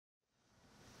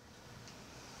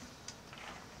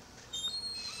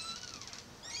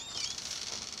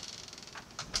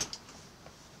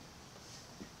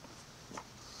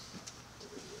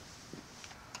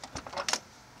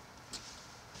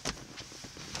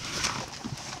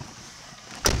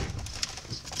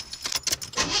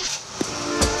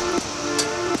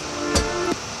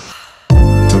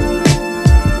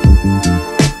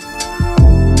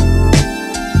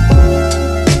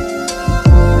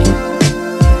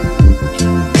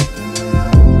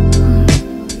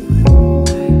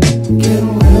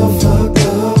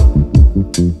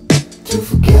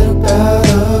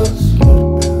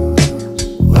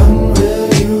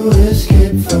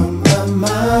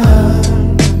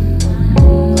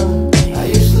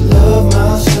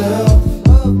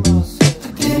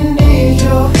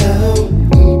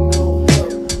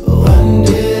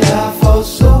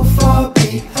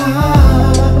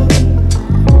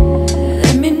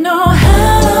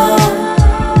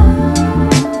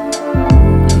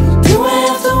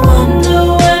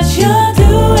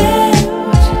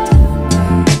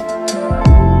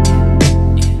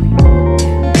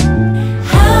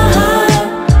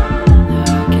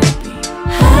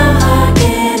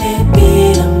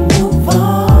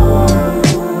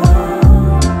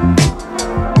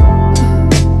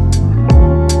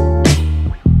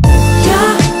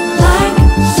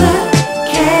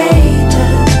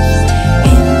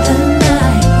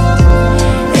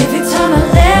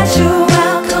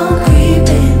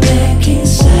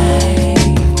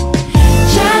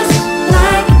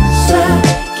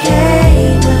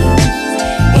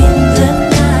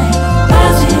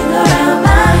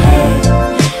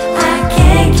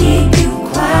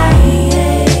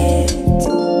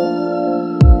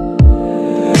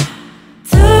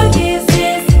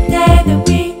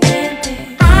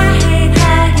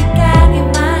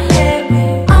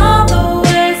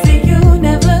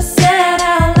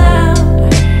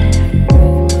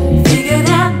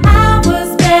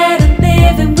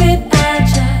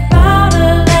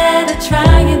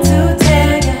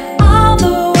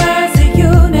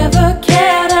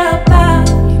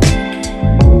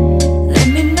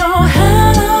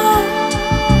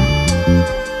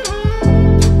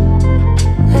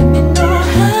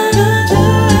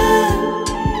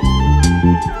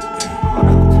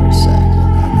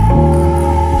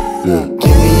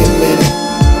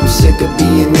sick of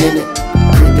being in it.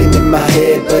 Creeping in my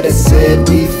head, but I said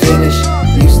we finished.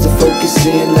 Used to focus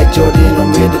in like Jordan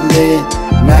on Ritalin.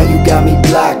 Now you got me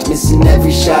blocked, missing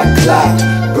every shot clock.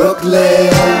 Brooklyn,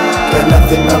 got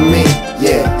nothing on me.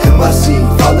 Yeah, NYC,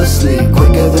 fall asleep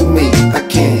quicker than me. I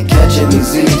can't catch any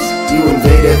Z's, you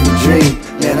invade every dream.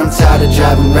 Man, I'm tired of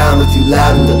driving around with you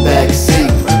loud in the backseat.